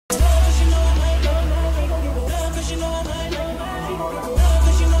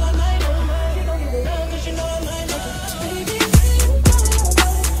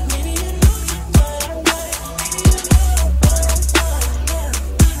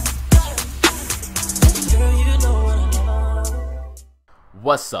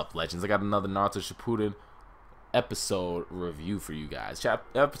What's up, legends? I got another Naruto Shippuden episode review for you guys.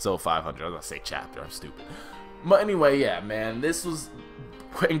 Episode 500. I was gonna say chapter. I'm stupid. But anyway, yeah, man. This was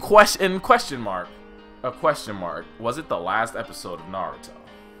in question mark. A question mark. Was it the last episode of Naruto?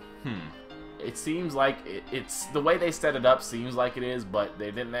 It seems like it's the way they set it up. Seems like it is, but they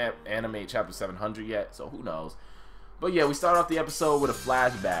didn't animate chapter 700 yet, so who knows? But yeah, we start off the episode with a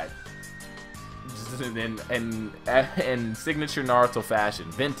flashback. In signature Naruto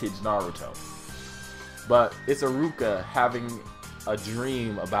fashion, vintage Naruto. But it's Iruka having a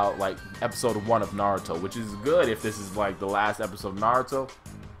dream about like episode 1 of Naruto, which is good if this is like the last episode of Naruto.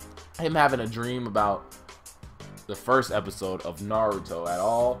 Him having a dream about the first episode of Naruto at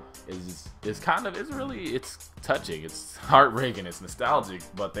all is touching, it's heartbreaking, it's nostalgic,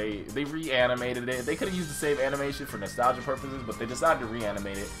 but they reanimated it. They could have used the same animation for nostalgia purposes, but they decided to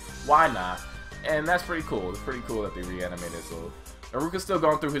reanimate it. Why not? And that's pretty cool. It's pretty cool that they reanimated it. So Iruka's still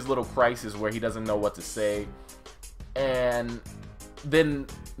going through his little crisis where he doesn't know what to say. And then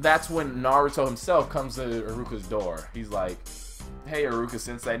that's when Naruto himself comes to Iruka's door. He's like, hey Iruka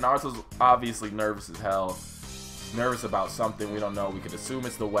sensei, Naruto's obviously nervous as hell. Nervous about something, we don't know. We could assume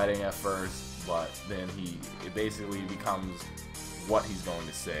it's the wedding at first, but then it basically becomes what he's going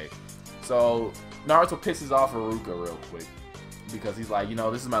to say. So Naruto pisses off Iruka real quick, because he's like, you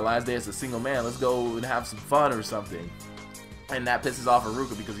know, this is my last day as a single man, let's go and have some fun or something. And that pisses off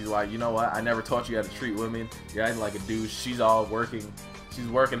Iruka because he's like, you know what, I never taught you how to treat women, you're acting like a douche, she's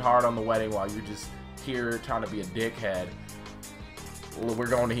working hard on the wedding while you're just here trying to be a dickhead. We're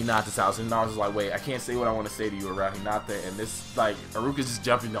going to Hinata's house, and Naruto's like, wait, I can't say what I want to say to you around Hinata. And this, like, Iruka's just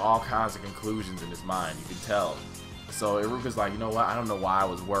jumping to all kinds of conclusions in his mind, you can tell. So Iruka's like, you know what, I don't know why I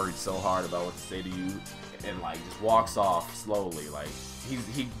was worried so hard about what to say to you, and like just walks off slowly. Like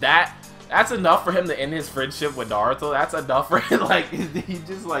that's enough for him to end his friendship with Naruto. That's enough for him. Like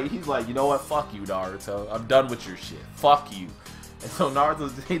he's like, you know what, fuck you, Naruto, I'm done with your shit, fuck you. And so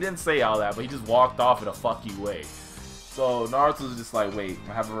Naruto, he didn't say all that, but he just walked off in a fuck you way. So Naruto's just like, wait,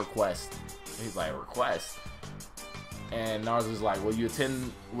 I have a request. And he's like, a request? And Naruto's like,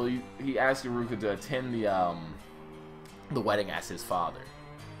 he asked Iruka to attend the wedding as his father.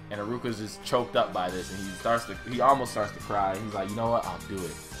 And Iruka's just choked up by this, and he almost starts to cry. He's like, you know what, I'll do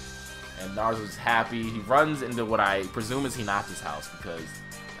it. And Naruto's happy. He runs into what I presume is Hinata's house, because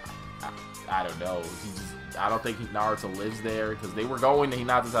I don't know. I don't think Naruto lives there, because they were going to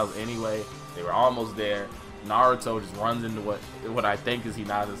Hinata's house anyway. They were almost there. Naruto just runs into what I think is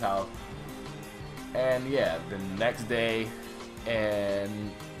Hinata's house. And yeah, the next day,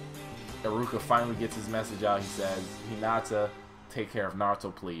 and Iruka finally gets his message out. He says, Hinata, take care of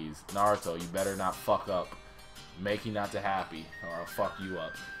Naruto, please. Naruto, you better not fuck up. Make Hinata happy, or I'll fuck you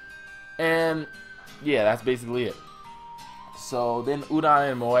up. And yeah, that's basically it. So then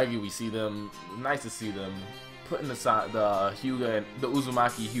Udon and Moegi, we see them. Nice to see them putting the Hyuga and the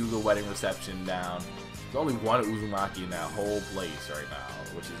Uzumaki Hyuga wedding reception down. There's only one Uzumaki in that whole place right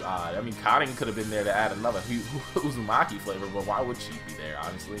now, which is odd. I mean, Karin could have been there to add another Uzumaki flavor, but why would she be there,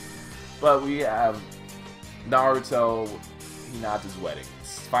 honestly? But we have Naruto, Hinata's wedding.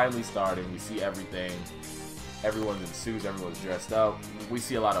 It's finally starting. We see everything. Everyone's in suits. Everyone's dressed up. We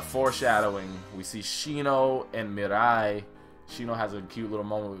see a lot of foreshadowing. We see Shino and Mirai. Shino has a cute little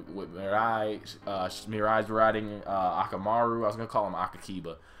moment with Mirai. Mirai's riding Akamaru. I was gonna call him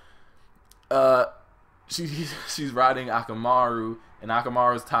Akakiba. She's riding Akamaru, and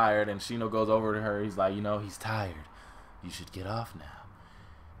Akamaru's tired, and Shino goes over to her. He's like, you know, he's tired. You should get off now.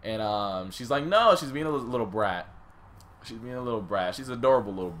 And she's like, no, she's being a little brat. She's being a little brat. She's an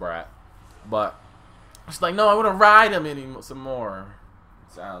adorable little brat. But she's like, no, I want to ride him some more.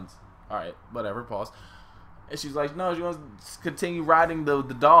 Sounds alright, whatever, pause. And she's like, no, she wants to continue riding the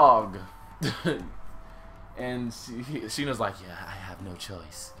dog. And Shino's like, yeah, I have no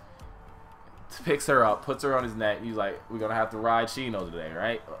choice. Picks her up, puts her on his neck. He's like, we're gonna have to ride Shino today,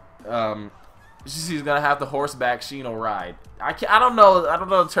 right? She's gonna have to horseback Shino ride. I don't know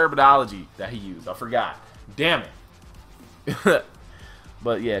the terminology that he used. I forgot. Damn it.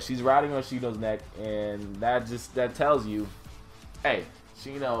 But yeah, she's riding on Shino's neck, and that tells you, hey,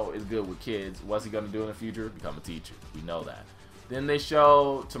 Shino is good with kids. What's he gonna do in the future? Become a teacher. We know that. Then they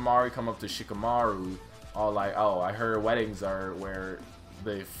show Tamari come up to Shikamaru, all like, oh, I heard weddings are where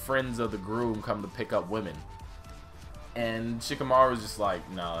the friends of the groom come to pick up women. And Shikamaru's just like,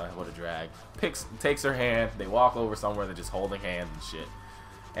 no, what a drag. Takes her hand, they walk over somewhere, they're just holding hands and shit.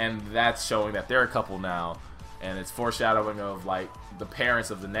 And that's showing that they're a couple now. And it's foreshadowing of like the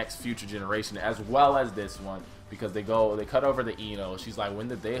parents of the next future generation, as well as this one, because they cut over the Ino. She's like, when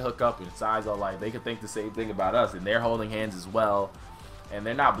did they hook up? And Sai's all like, they could think the same thing about us, and they're holding hands as well. and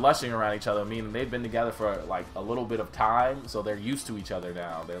they're not blushing around each other, meaning they've been together for like a little bit of time, so they're used to each other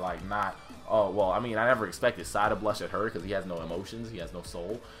now. They're like not, oh well, I mean, I never expected Sai to blush at her because he has no emotions, he has no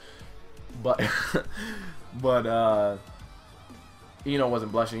soul, but but Ino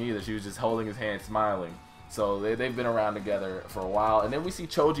wasn't blushing either. She was just holding his hand, smiling. So they've been around together for a while, and then we see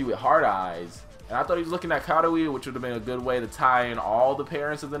Choji with heart eyes, and I thought he was looking at Karui, which would have been a good way to tie in all the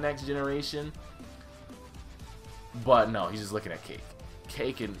parents of the next generation. But no, he's just looking at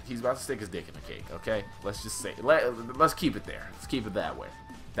cake, and he's about to stick his dick in the cake. Okay, let's just say, let's keep it there. Let's keep it that way.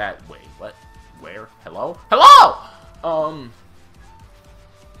 That way. What? Where? Hello? Hello!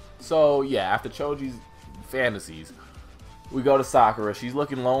 So yeah, after Choji's fantasies, we go to Sakura. She's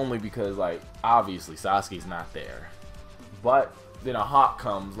looking lonely because, like, obviously Sasuke's not there. But then a hawk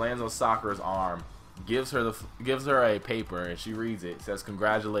comes, lands on Sakura's arm, gives her a paper, and she reads it. It says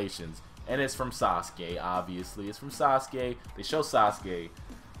congratulations, and it's from Sasuke. Obviously, it's from Sasuke. They show Sasuke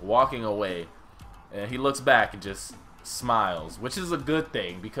walking away, and he looks back and just smiles, which is a good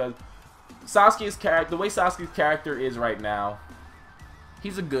thing because Sasuke's character, the way Sasuke's character is right now,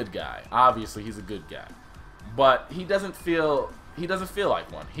 he's a good guy. Obviously, he's a good guy. But he doesn't feel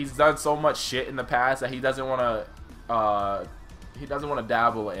like one. He's done so much shit in the past that he doesn't want to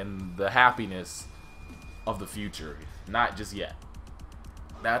dabble in the happiness of the future. Not just yet.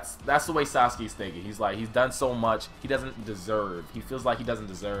 That's the way Sasuke's thinking. He's like, he's done so much, he doesn't deserve. He feels like he doesn't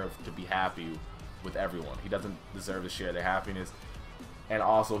deserve to be happy with everyone. He doesn't deserve to share their happiness. And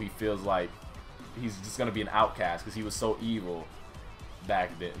also he feels like he's just gonna be an outcast because he was so evil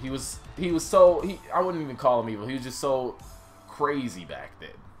back then. He was so, I wouldn't even call him evil. He was just so crazy back then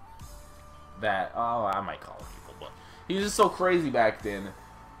that, oh, I might call him evil, but he was just so crazy back then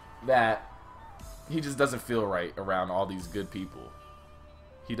that he just doesn't feel right around all these good people.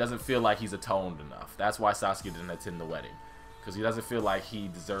 He doesn't feel like he's atoned enough. That's why Sasuke didn't attend the wedding, because he doesn't feel like he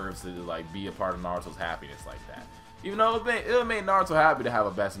deserves to like be a part of Naruto's happiness like that. Even though it would made Naruto happy to have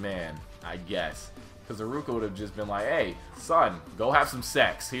a best man, I guess. Because Haruka would have just been like, hey, son, go have some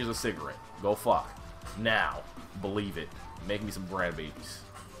sex. Here's a cigarette. Go fuck. Now. Believe it. Make me some grandbabies.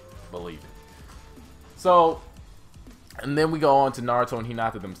 Believe it. So, and then we go on to Naruto and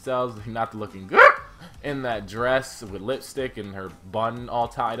Hinata themselves. Hinata looking good in that dress with lipstick and her bun all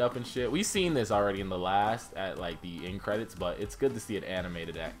tied up and shit. We've seen this already in the last, at like the end credits, but it's good to see it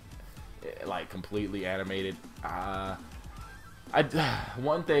animated, like completely animated.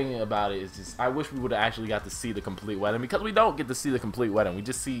 One thing about it is just I wish we would have actually got to see the complete wedding, because we don't get to see the complete wedding. We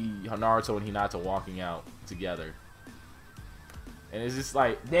just see Naruto and Hinata walking out together, and it's just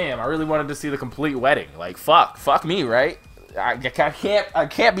like, damn, I really wanted to see the complete wedding. Like, fuck me, right? I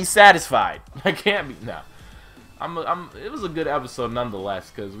can't be satisfied. I can't be. No, it was a good episode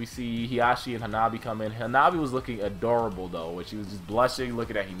nonetheless, because we see Hiyashi and Hanabi come in. Hanabi was looking adorable though, when she was just blushing,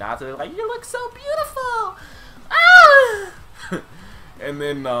 looking at Hinata like, you look so beautiful. Ah! And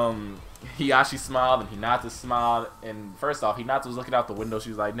then Hiyashi smiled and Hinata smiled, and first off, Hinata was looking out the window. She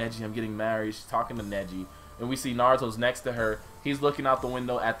was like, Neji, I'm getting married. She's talking to Neji, and we see Naruto's next to her. He's looking out the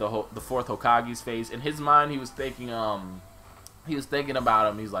window at the fourth Hokage's face. In his mind, he was thinking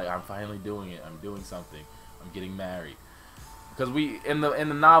about him. He's like, I'm finally doing it. I'm doing something. I'm getting married. Because in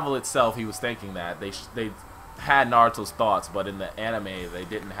the novel itself, he was thinking that they had Naruto's thoughts, but in the anime, they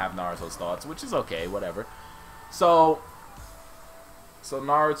didn't have Naruto's thoughts, which is okay, whatever. So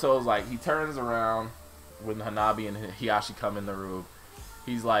Naruto's like, he turns around when Hanabi and Hiyashi come in the room.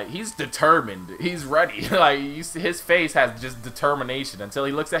 He's like, he's determined. He's ready. Like, you see, his face has just determination until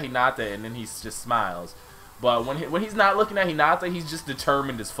he looks at Hinata, and then he just smiles. But when he's not looking at Hinata, he's just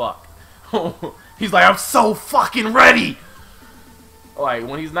determined as fuck. He's like, I'm so fucking ready. Like,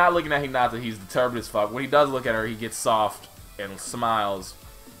 when he's not looking at Hinata, he's determined as fuck. When he does look at her, he gets soft and smiles.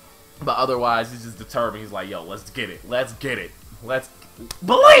 But otherwise, he's just determined. He's like, yo, let's get it. Let's get it. Let's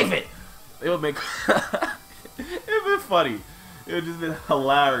believe it. It would make it'd been funny. It would just been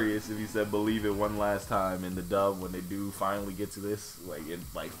hilarious if he said believe it one last time in the dub when they do finally get to this, like in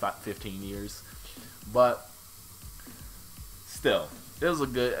like 15 years. But still, it was a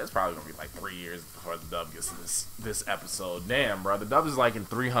good. It's probably gonna be like 3 years before the dub gets to this episode. Damn, bro, the dub is like in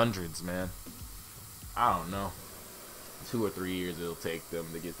 300s, man. I don't know, 2 or 3 years it'll take them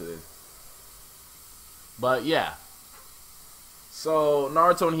to get to this. But yeah. So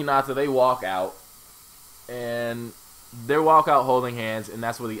Naruto and Hinata, they walk out, and they walk out holding hands, and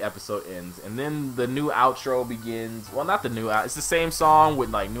that's where the episode ends. And then the new outro begins. Well, not the new outro. It's the same song with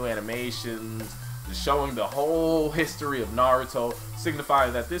like new animations, just showing the whole history of Naruto,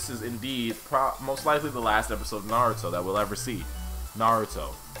 signifying that this is indeed most likely the last episode of Naruto that we'll ever see.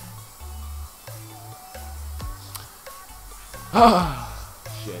 Naruto.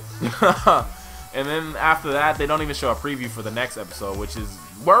 shit. And then after that, they don't even show a preview for the next episode, which is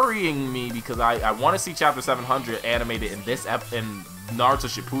worrying me because I want to see Chapter 700 animated in in Naruto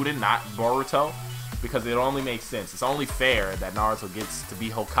Shippuden, not Boruto, because it only makes sense. It's only fair that Naruto gets to be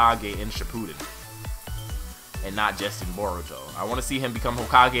Hokage in Shippuden and not just in Boruto. I want to see him become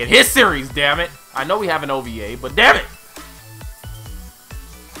Hokage in his series, damn it. I know we have an OVA, but damn it.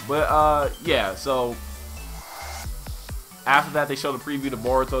 But yeah, so after that, they show the preview to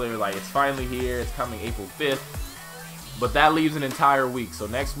Boruto. They were like, it's finally here. It's coming April 5th. But that leaves an entire week. So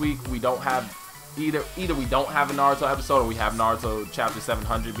next week, we don't have either we don't have a Naruto episode or we have Naruto Chapter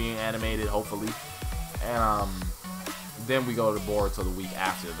 700 being animated, hopefully. And then we go to Boruto the week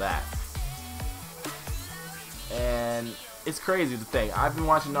after that. And it's crazy to think. I've been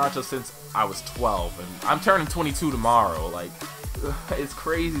watching Naruto since I was 12. And I'm turning 22 tomorrow. Like, it's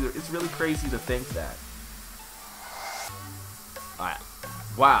crazy. It's really crazy to think that.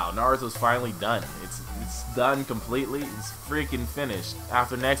 Wow, Naruto's finally done. It's done completely. It's freaking finished.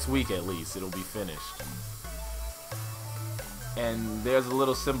 After next week, at least, it'll be finished. And there's a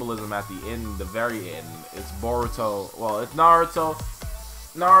little symbolism at the end, the very end. It's Boruto. Well, it's Naruto.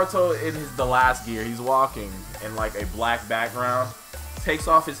 Naruto in the last gear. He's walking in like a black background. Takes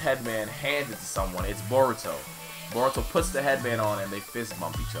off his headband, hands it to someone. It's Boruto. Boruto puts the headband on and they fist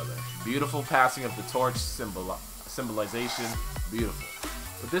bump each other. Beautiful passing of the torch symbolization. Beautiful.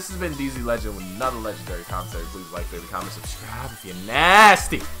 But this has been DZ Legend with another legendary commentary. Please like, favorite, comment, subscribe if you're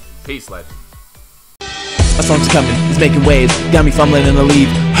nasty. Peace, legend. My storm's coming, it's making waves, got me fumbling in the lead.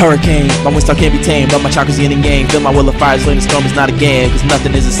 Hurricane, my wind star can't be tamed, but my chakras yin and yang. Feel my will of fire, slaying the storm is not a game, cause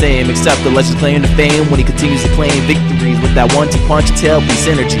nothing is the same except the legend's claim to fame. When he continues to claim victories with that 1-2 punch, tail piece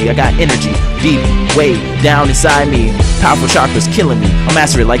energy. I got energy, deep, way down inside me. Powerful chakras killing me, I'll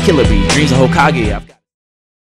master it like Killer Bee. Dreams of Hokage.